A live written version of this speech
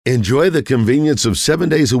Enjoy the convenience of 7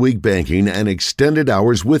 days a week banking and extended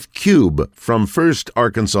hours with Cube from First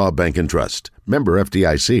Arkansas Bank and Trust. Member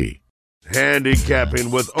FDIC. Handicapping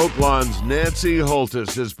with Oaklawn's Nancy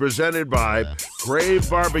Holthus is presented by Crave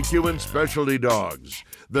BBQ and Specialty Dogs,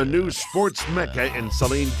 the new sports mecca in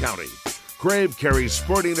Saline County. Crave carries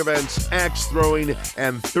sporting events, axe throwing,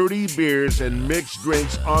 and 30 beers and mixed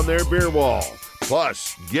drinks on their beer wall.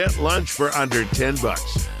 Plus, get lunch for under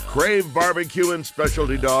 $10. Crave BBQ and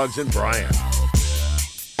Specialty Dogs in Bryant.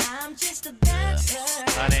 Hi,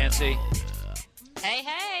 Nancy.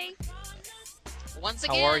 Hey. Once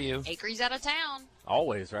again, how are you? Acree's out of town.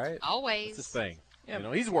 Always, right? Always. It's his thing. Yeah. You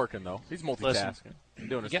know, he's working, though. He's multitasking.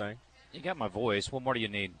 Doing his thing. You got my voice. What more do you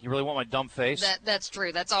need? You really want my dumb face? That's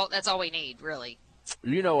true. That's all we need, really.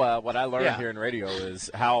 You know, what I learned here in radio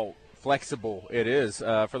is how flexible it is.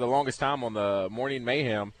 For the longest time on the Morning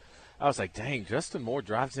Mayhem, I was like, dang, Justin Moore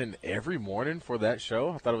drives in every morning for that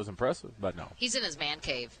show. I thought it was impressive, but no. He's in his man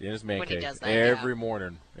cave. In his man when cave. He does that, every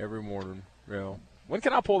morning. You know. When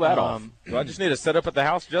can I pull that off? Do I just need to set up at the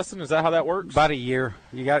house, Justin? Is that how that works? About a year.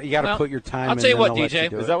 You got to put your time in. I'll tell you what,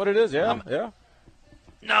 DJ. Is that what it is? Yeah. Yeah.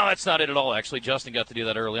 No, that's not it at all, actually. Justin got to do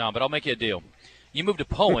that early on, but I'll make you a deal. You move to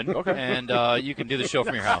Poen, and you can do the show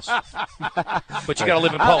from your house. But you got to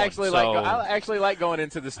live in Poen. I actually like going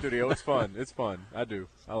into the studio. It's fun. I do.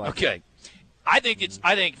 I like it. I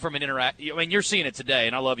think from an I mean, you're seeing it today,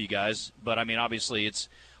 and I love you guys, but I mean, obviously, it's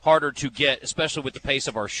harder to get, especially with the pace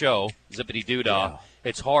of our show, zippity doo dah. Yeah.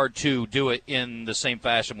 It's hard to do it in the same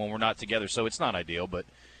fashion when we're not together, so it's not ideal, but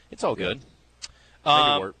it's all good.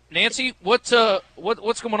 Nancy, what's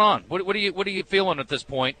going on? What are you feeling at this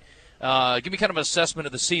point? Give me kind of an assessment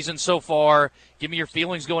of the season so far. Give me your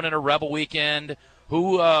feelings going into Rebel Weekend.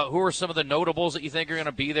 Who are some of the notables that you think are going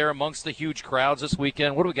to be there amongst the huge crowds this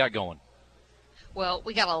weekend? What do we got going? Well,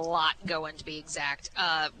 we got a lot going, to be exact.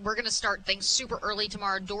 We're going to start things super early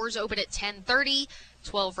tomorrow. Doors open at 10:30,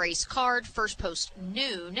 12 race card, first post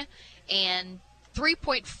noon, and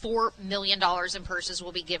 $3.4 million in purses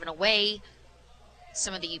will be given away.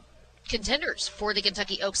 Some of the contenders for the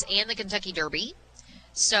Kentucky Oaks and the Kentucky Derby.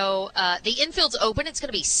 So the infield's open. It's going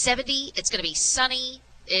to be 70. It's going to be sunny.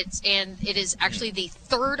 It is actually the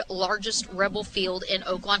third largest Rebel field in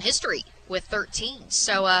Oaklawn history with 13.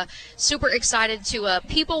 So super excited to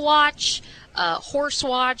people watch, horse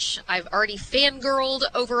watch. I've already fangirled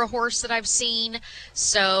over a horse that I've seen.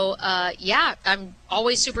 So, I'm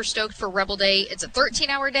always super stoked for Rebel Day. It's a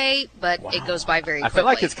 13-hour day, but it goes by very quickly. I feel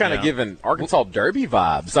like it's kind of giving Arkansas Derby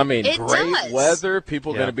vibes. I mean, great weather.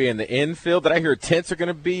 People are going to be in the infield. But I hear tents are going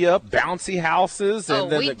to be up, bouncy houses, and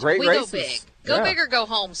then the great races. Go big. Go big or go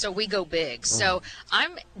home, so we go big. So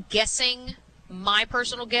I'm guessing, my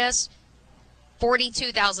personal guess,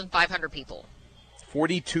 42,500 people.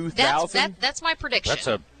 42,000? That's my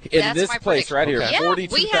prediction. In this place right here,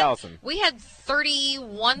 42,000. We had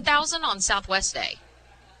 31,000 on Southwest Day.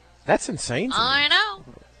 That's insane. I know.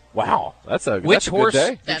 Wow. That's a Which horse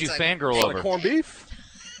good day. did you fangirl over? A lot of corned beef.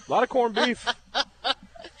 A lot of corned beef.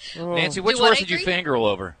 Nancy, which horse did you fangirl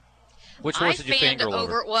over? Which horse did you fangirl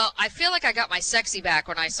over? Well, I feel like I got my sexy back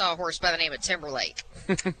when I saw a horse by the name of Timberlake.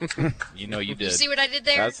 You know you did. You see what I did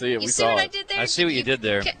there? I see it. You see what I did there? I see what you did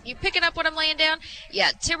there. You picking up what I'm laying down?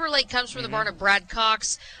 Yeah, Timberlake comes from the barn of Brad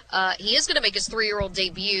Cox. He is going to make his 3-year-old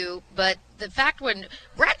debut, but the fact when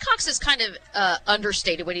Brad Cox is kind of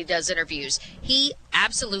understated when he does interviews. He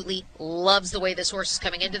absolutely loves the way this horse is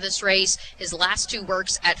coming into this race. His last 2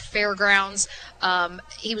 works at Fairgrounds.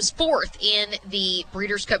 He was 4th in the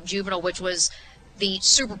Breeders' Cup Juvenile, which was the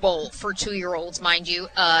Super Bowl for 2-year-olds, mind you,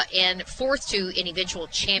 and 4th to an eventual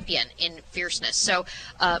champion in fierceness. So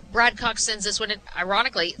Brad Cox sends this one.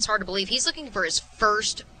 Ironically, it's hard to believe he's looking for his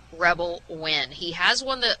first Rebel win. He has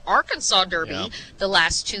won the Arkansas Derby the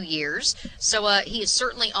last 2 years, so he is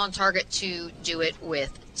certainly on target to do it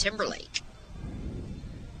with Timberlake.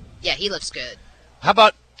 Yeah, he looks good. How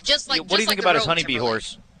about what do you think about his Honeybee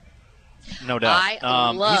horse? No doubt.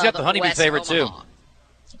 I love he's got the Honeybee West favorite Omaha. too.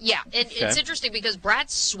 Yeah, and it's interesting because Brad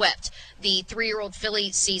swept the 3-year-old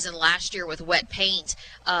filly season last year with Wet Paint.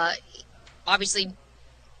 Obviously,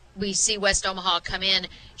 we see West Omaha come in.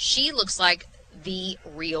 She looks like the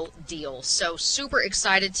real deal. So super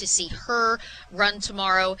excited to see her run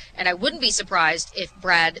tomorrow. And I wouldn't be surprised if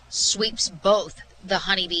Brad sweeps both the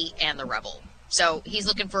Honeybee and the Rebel. So he's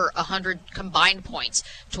looking for 100 combined points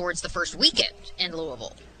towards the first weekend in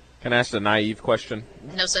Louisville. Can I ask a naive question?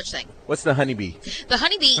 No such thing. What's the Honeybee? The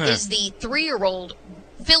Honeybee is the 3-year-old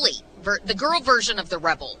filly, the girl version of the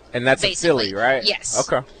Rebel. And that's basically. A filly, right? Yes.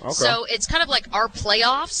 Okay. So it's kind of like our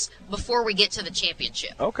playoffs before we get to the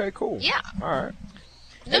championship. Okay, cool. Yeah. All right.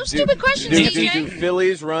 No stupid questions, DJ. Do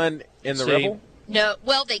fillies run in the Rebel? No.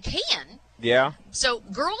 Well, they can. Yeah. So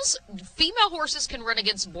female horses can run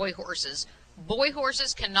against boy horses. Boy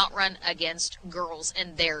horses cannot run against girls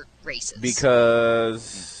in their races.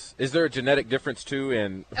 Because is there a genetic difference too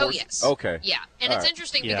in horse? Oh yes. Okay. Yeah, and it's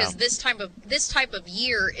interesting because this type of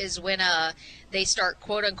year is when they start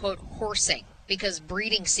quote unquote horsing, because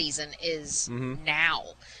breeding season is now.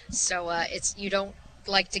 So you don't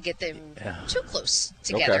like to get them too close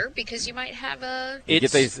together because you might have a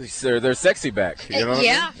get their sexy back. You know what I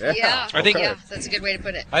mean? Yeah. I think that's a good way to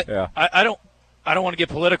put it. I don't want to get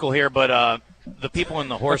political here, but the people in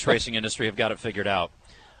the horse racing industry have got it figured out.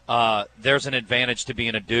 There's an advantage to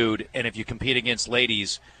being a dude, and if you compete against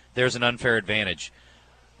ladies, there's an unfair advantage.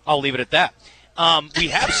 I'll leave it at that. We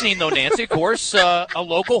have seen, though, Nancy, of course, a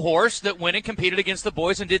local horse that went and competed against the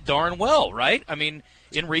boys and did darn well, right? I mean,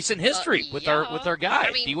 in recent history with our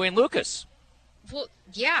guy, Dwayne Lucas. Well,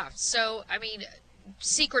 yeah. So, I mean,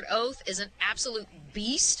 Secret Oath is an absolute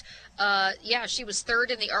beast. She was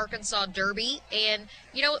third in the Arkansas Derby, and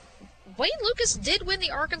Wayne Lucas did win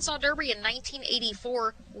the Arkansas Derby in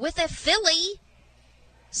 1984 with a filly.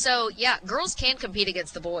 So, girls can compete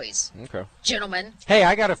against the boys. Okay. Gentlemen. Hey,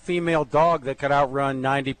 I got a female dog that could outrun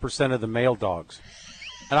 90% of the male dogs.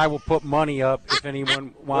 And I will put money up if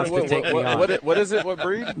anyone wants to take me on. What is it? What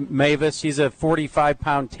breed? Mavis. She's a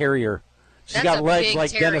 45-pound terrier. She's got legs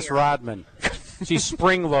like terrier. Dennis Rodman. She's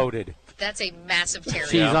spring-loaded. That's a massive terrier.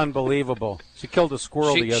 She's unbelievable. She killed a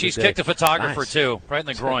squirrel the other day. She's kicked a photographer, too, right in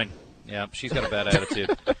the groin. Yeah, she's got a bad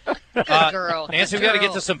attitude. Good girl. Nancy, we got to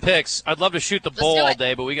get to some picks. I'd love to shoot the bull all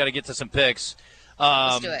day, but we got to get to some picks.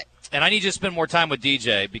 Let's do it. And I need you to spend more time with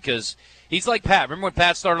DJ because he's like Pat. Remember when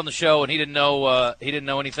Pat started on the show and he didn't know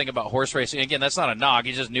anything about horse racing? Again, that's not a knock.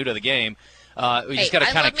 He's just new to the game. We just got to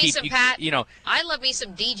kind of keep I love me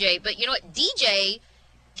some DJ, but you know what? DJ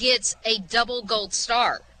gets a double gold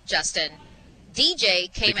star. Justin,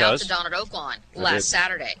 DJ came out to Dawn at Oaklawn last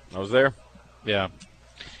Saturday. I was there. Yeah.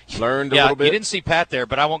 Learned a little bit. You didn't see Pat there,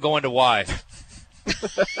 but I won't go into why.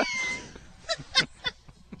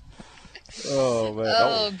 Oh, man.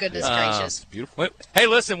 Oh, goodness gracious. Beautiful. Hey,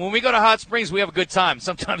 listen, when we go to Hot Springs, we have a good time.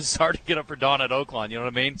 Sometimes it's hard to get up for Dawn at Oaklawn, you know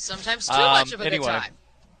what I mean? Sometimes too much of a good time.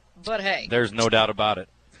 But, hey. There's no doubt about it.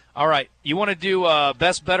 All right, you want to do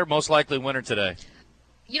best, better, most likely winner today?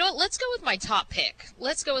 You know what? Let's go with my top pick.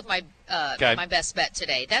 Let's go with my my best bet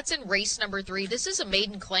today. That's in race number 3. This is a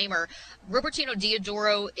maiden claimer. Robertino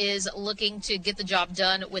Diodoro is looking to get the job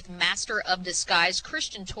done with Master of Disguise.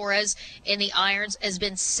 Christian Torres in the irons has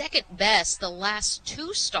been second best the last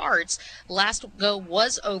 2 starts. Last go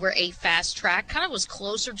was over a fast track. Kind of was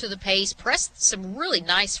closer to the pace. Pressed some really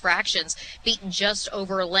nice fractions. Beaten just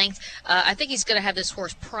over a length. I think he's going to have this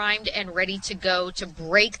horse primed and ready to go to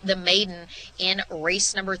break the maiden in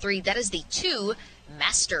race number 3. That is the 2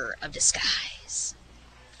 Master of Disguise.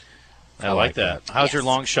 I like that. How's your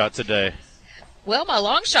long shot today? Well, my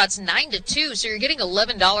long shot's 9-2, so you're getting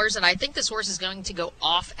 $11, and I think this horse is going to go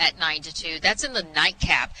off at 9-2. That's in the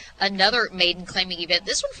nightcap, another maiden claiming event.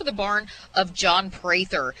 This one for the barn of John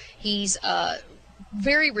Prather. He's a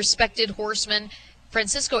very respected horseman.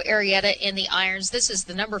 Francisco Arrieta in the irons. This is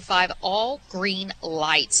the number 5, All Green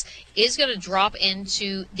Lights. Is going to drop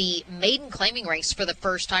into the maiden claiming ranks for the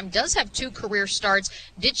first time. Does have 2 career starts.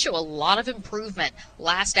 Did show a lot of improvement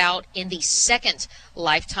last out in the second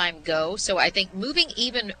lifetime go. So I think moving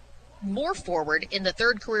even more forward in the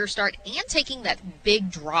 3rd career start and taking that big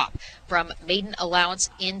drop from maiden allowance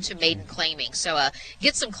into maiden claiming. So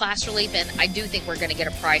get some class relief, and I do think we're going to get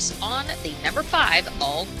a price on the number 5,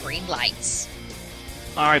 All Green Lights.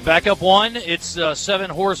 All right, back up one. It's a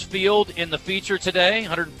 7-horse field in the feature today.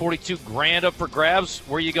 $142,000 up for grabs.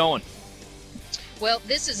 Where are you going? Well,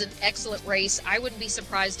 this is an excellent race. I wouldn't be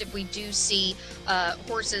surprised if we do see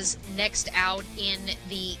horses next out in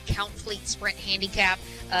the Count Fleet Sprint Handicap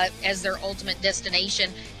as their ultimate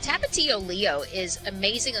destination. Tapatio Leo is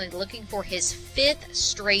amazingly looking for his 5th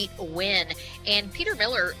straight win. And Peter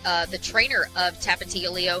Miller, the trainer of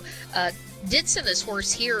Tapatio Leo, did send this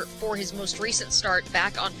horse here for his most recent start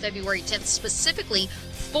back on February 10th, specifically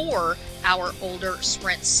for our older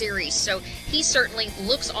sprint series. So he certainly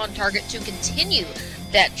looks on target to continue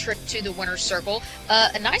that trip to the winner's circle.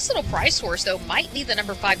 A nice little price horse, though, might be the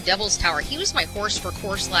number 5 Devil's Tower. He was my horse for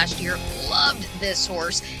course last year. Loved this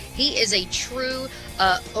horse. He is a true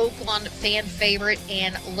Oaklawn fan favorite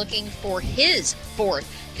and looking for his 4th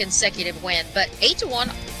consecutive win. But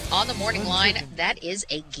 8-1 on the morning line, that is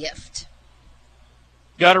a gift.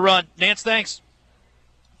 Got to run. Nance, thanks.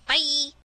 Bye.